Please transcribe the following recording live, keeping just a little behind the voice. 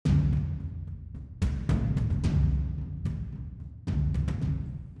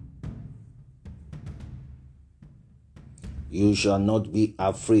You shall not be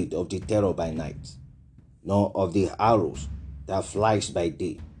afraid of the terror by night, nor of the arrows that flies by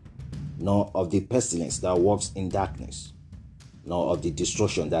day, nor of the pestilence that walks in darkness, nor of the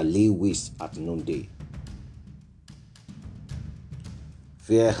destruction that lay waste at noonday.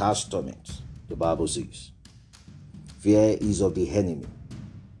 Fear has torment, the Bible says. Fear is of the enemy.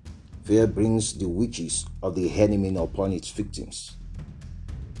 Fear brings the witches of the enemy upon its victims.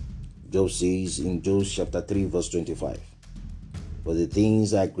 Job says in Job chapter 3 verse 25, "For the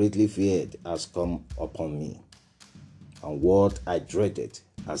things I greatly feared has come upon me, and what I dreaded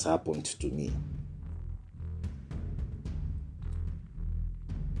has happened to me."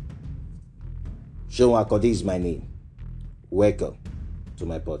 Seun Akode is my name. Welcome to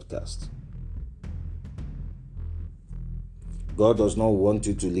my podcast. God does not want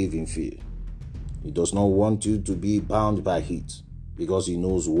you to live in fear. He does not want you to be bound by it, because He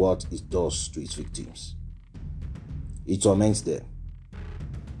knows what it does to His victims. It torments them.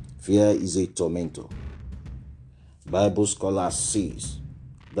 Fear is a tormentor. Bible scholars say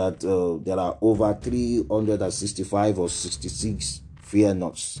that there are over 365 or 66 fear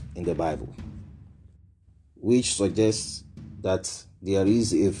nots in the Bible, which suggests that there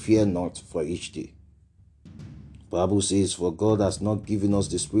is a fear not for each day. The Bible says, "For God has not given us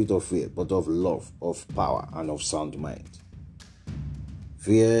the spirit of fear, but of love, of power, and of sound mind."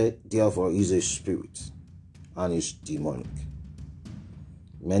 Fear, therefore, is a spirit and is demonic.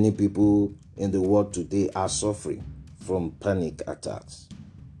 Many people in the world today are suffering from panic attacks,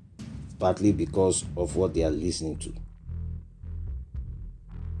 partly because of what they are listening to.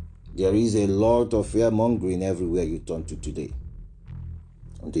 There is a lot of fear-mongering everywhere you turn to today.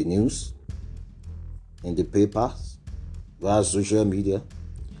 On the news, in the papers, via social media,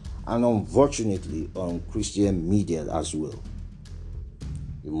 and unfortunately on Christian media as well.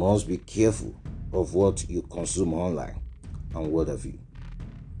 You must be careful of what you consume online and what have you.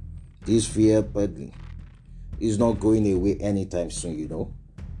 This fear peddling is not going away anytime soon,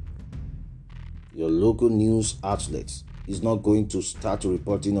 Your local news outlets is not going to start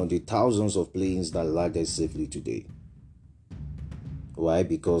reporting on the thousands of planes that landed safely today. Why?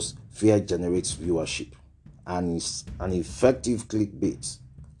 Because fear generates viewership and is an effective clickbait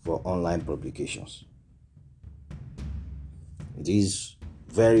for online publications. It is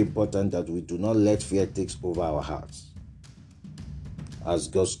very important that we do not let fear take over our hearts. As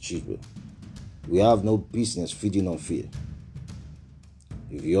God's children, we have no business feeding on fear.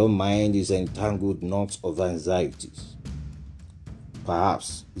 If your mind is entangled knots of anxieties,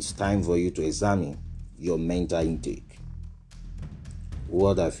 perhaps it's time for you to examine your mental intake.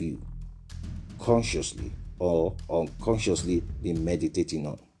 What have you consciously or unconsciously been meditating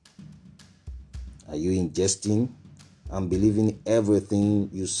on? Are you ingesting and believing everything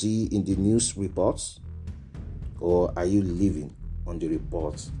you see in the news reports? Or are you living on the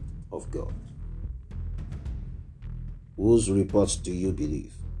reports of God? Whose reports do you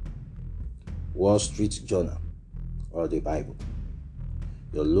believe? Wall Street Journal or the Bible?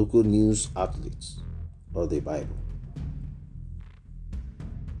 Your local news outlets or the Bible?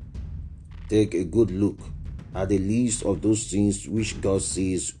 Take a good look at the list of those things which God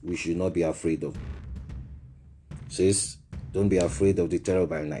says we should not be afraid of. It says, don't be afraid of the terror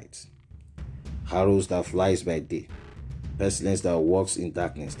by night, arrows that flies by day, pestilence that walks in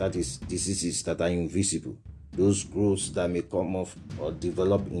darkness, that is, diseases that are invisible, those growths that may come off or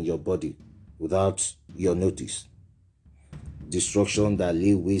develop in your body without your notice, destruction that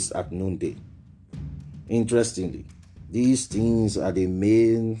lay waste at noonday. Interestingly, these things are the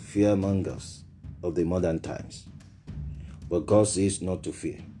main fearmongers of the modern times. But God says not to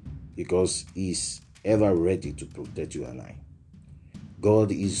fear, because He is ever ready to protect you and I.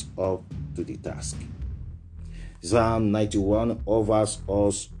 God is up to the task. Psalm 91 offers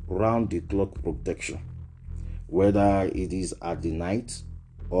us round-the-clock protection, whether it is at the night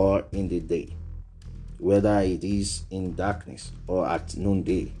or in the day, whether it is in darkness or at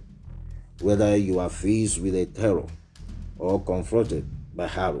noonday, whether you are faced with a terror or confronted by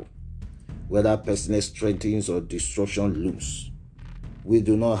arrow, whether pestilence strengthens or destruction looms. We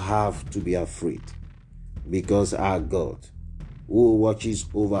do not have to be afraid, because our God, who watches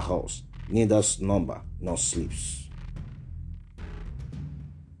over us, neither slumber nor sleeps.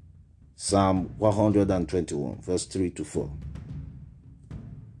 Psalm 121, verse 3 to 4.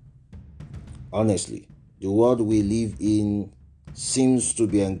 Honestly, the world we live in seems to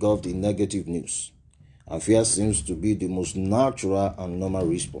be engulfed in negative news, and fear seems to be the most natural and normal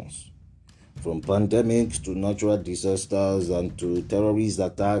response. From pandemics to natural disasters and to terrorist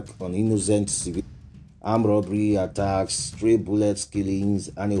attack on innocent civilians, armed robbery attacks, stray bullets killings,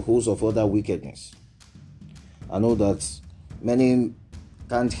 and a host of other wickedness. I know that Many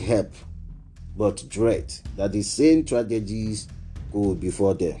can't help but dread that the same tragedies go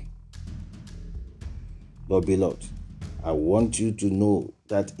before them. But beloved, I want you to know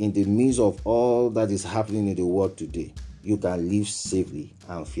that in the midst of all that is happening in the world today, you can live safely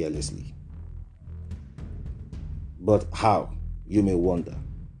and fearlessly. But how? You may wonder.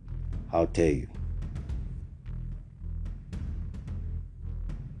 I'll tell you.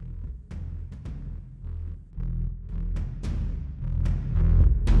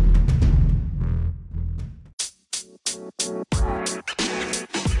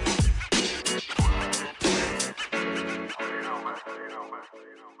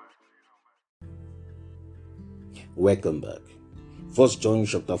 Welcome back. 1 John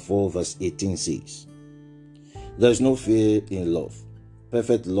chapter 4 verse 18 says, "There is no fear in love.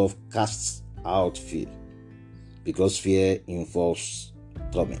 Perfect love casts out fear, because fear involves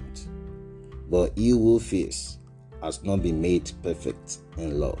torment. But he who fears has not been made perfect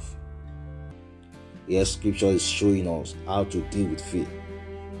in love." Here scripture is showing us how to deal with fear.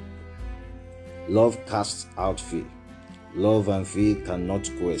 Love casts out fear. Love and fear cannot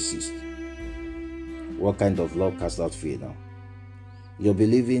coexist. What kind of love casts out fear now? Your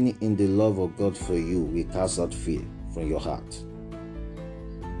believing in the love of God for you will cast out fear from your heart.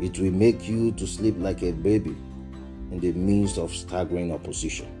 It will make you to sleep like a baby in the midst of staggering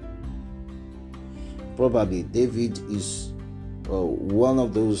opposition. Probably David is one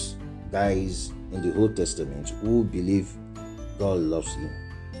of those guys in the Old Testament who believe God loves him.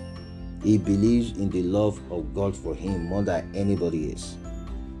 He believes in the love of God for him more than anybody else.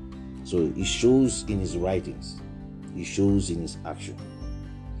 So it shows in his writings. It shows in his action.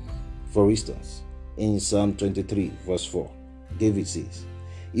 For instance, in Psalm 23 verse 4, David says,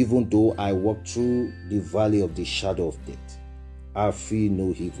 "Even though I walk through the valley of the shadow of death, I fear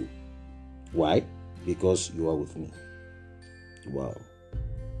no evil." Why? Because you are with me. Wow.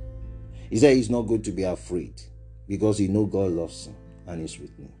 He said he's not going to be afraid because he knows God loves him and is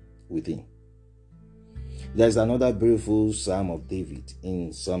with him. There's another beautiful Psalm of David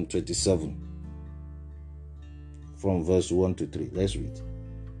in Psalm 27 from verse 1 to 3. Let's read.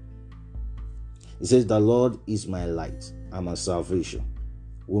 It says, "The Lord is my light and my salvation.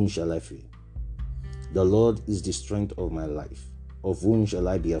 Whom shall I fear? The Lord is the strength of my life. Of whom shall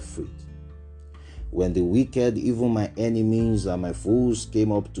I be afraid? When the wicked, even my enemies and my foes,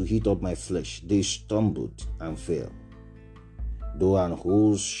 came up to eat up my flesh, they stumbled and fell. Though an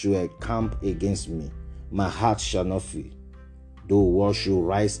host should encamp against me, my heart shall not fear. Though war should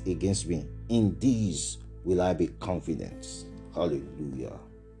rise against me, in these will I be confident." Hallelujah.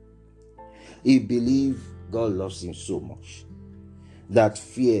 He believed God loves him so much that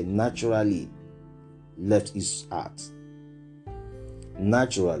fear naturally left his heart.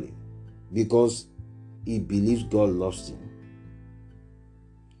 Naturally, because he believes God loves him,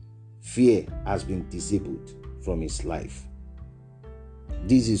 fear has been disabled from his life.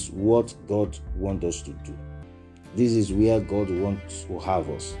 This is what God wants us to do. This is where God wants to have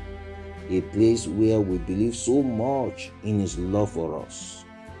us. A place where we believe so much in his love for us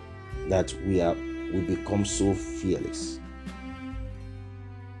that we become so fearless.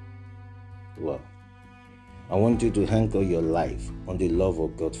 Well, I want you to anchor your life on the love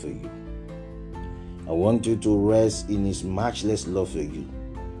of God for you. I want you to rest in his matchless love for you.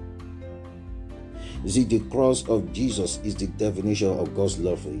 You see, the cross of Jesus is the definition of God's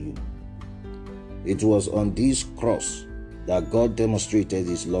love for you. It was on this cross that God demonstrated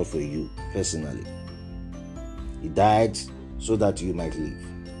his love for you personally. He died so that you might live.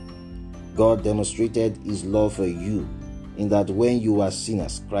 God demonstrated his love for you in that when you were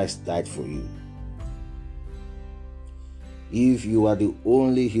sinners, Christ died for you. If you are the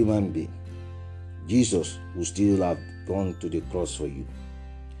only human being, Jesus would still have gone to the cross for you.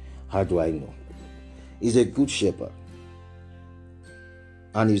 How do I know? He's a good shepherd,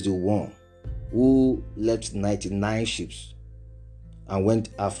 and he's the one who left 99 sheep and went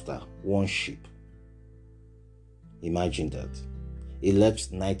after one sheep. Imagine that. He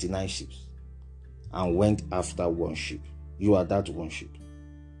left 99 sheep and went after one sheep. You are that one sheep.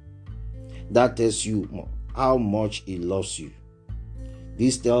 That tells you how much he loves you.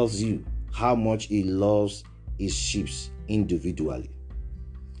 This tells you how much he loves his sheep individually.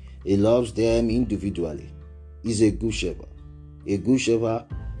 He loves them individually. He's a good shepherd. A good shepherd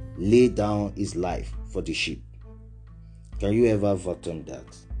laid down his life for the sheep. Can you ever fathom that?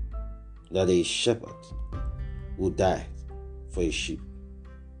 That a shepherd who died for his sheep.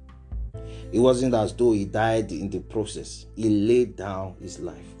 It wasn't as though he died in the process. He laid down his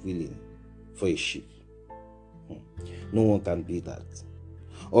life willingly for his sheep. No one can do that.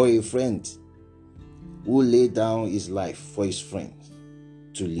 Or a friend who laid down his life for his friend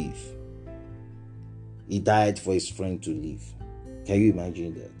to live. He died for his friend to live. Can you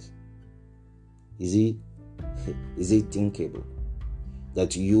imagine that? Is it thinkable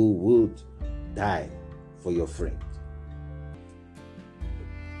that you would die for your friend?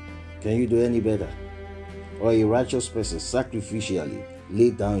 Can you do any better? Or a righteous person sacrificially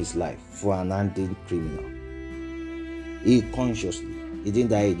laid down his life for an hardened criminal. He didn't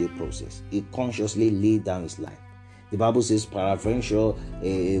die in the process. He consciously laid down his life. The Bible says, peradventure,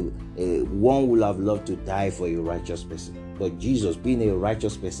 one would have loved to die for a righteous person. But Jesus, being a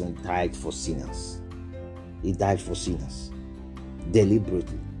righteous person, died for sinners. He died for sinners.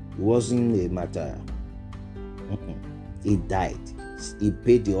 Deliberately. It wasn't a matter. He died. He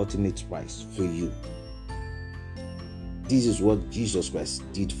paid the ultimate price for you. This is what Jesus Christ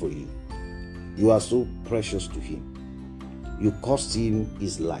did for you. You are so precious to him. You cost him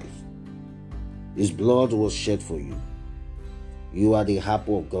his life. His blood was shed for you. You are the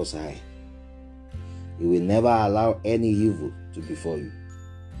apple of God's eye. He will never allow any evil to befall you.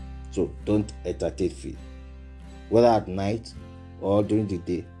 So don't entertain fear. Whether at night or during the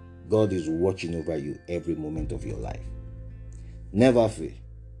day, God is watching over you every moment of your life. Never fear.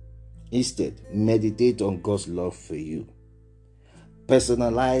 Instead, meditate on God's love for you.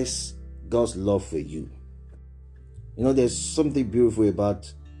 Personalize God's love for you. You know, there's something beautiful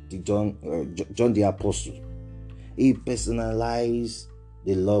about John the Apostle. He personalized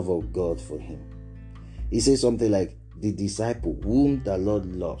the love of God for him. He says something like, the disciple whom the Lord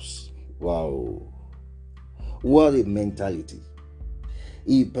loves. Wow. What a mentality.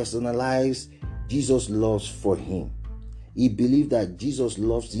 He personalized Jesus' love for him. He believed that Jesus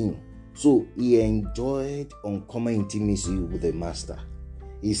loves him. So he enjoyed uncommon intimacy with the Master.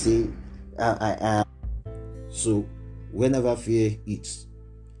 He said, So whenever fear hits,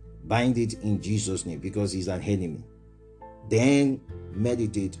 bind it in Jesus' name, because he's an enemy. Then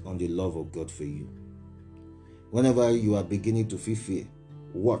meditate on the love of God for you. Whenever you are beginning to feel fear,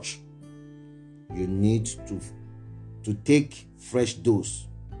 watch. You need to take fresh dose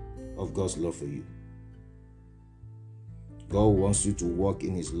of God's love for you. God wants you to walk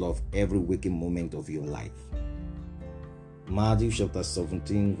in his love every waking moment of your life. Matthew chapter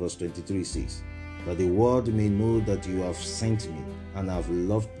 17 verse 23 says, that the world may know that you have sent me and have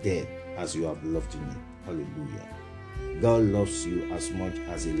loved them as you have loved me. Hallelujah. God loves you as much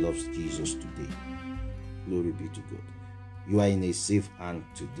as he loves Jesus today. Glory be to God. You are in a safe hand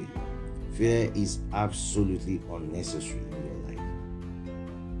today. Fear is absolutely unnecessary in your life.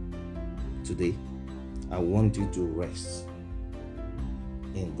 Today, I want you to rest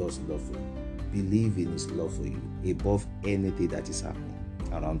in God's love for you. Believe in his love for you above anything that is happening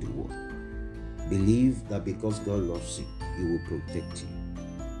around the world. Believe that because God loves you, he will protect you.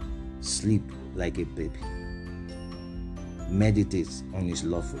 Sleep like a baby. Meditate on his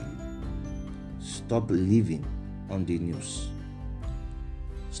love for you. Stop living on the news.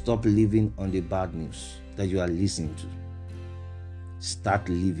 Stop living on the bad news that you are listening to. Start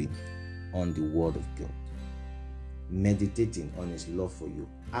living on the word of God. Meditating on his love for you.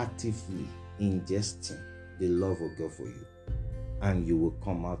 Actively ingesting the love of God for you. And you will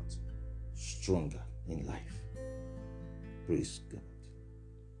come out stronger in life. Praise God.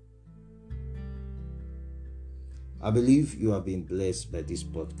 I believe you have been blessed by this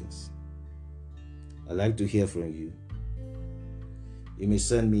podcast. I'd like to hear from you. You may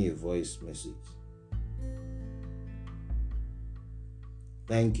send me a voice message.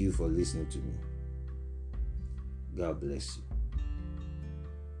 Thank you for listening to me. God bless you.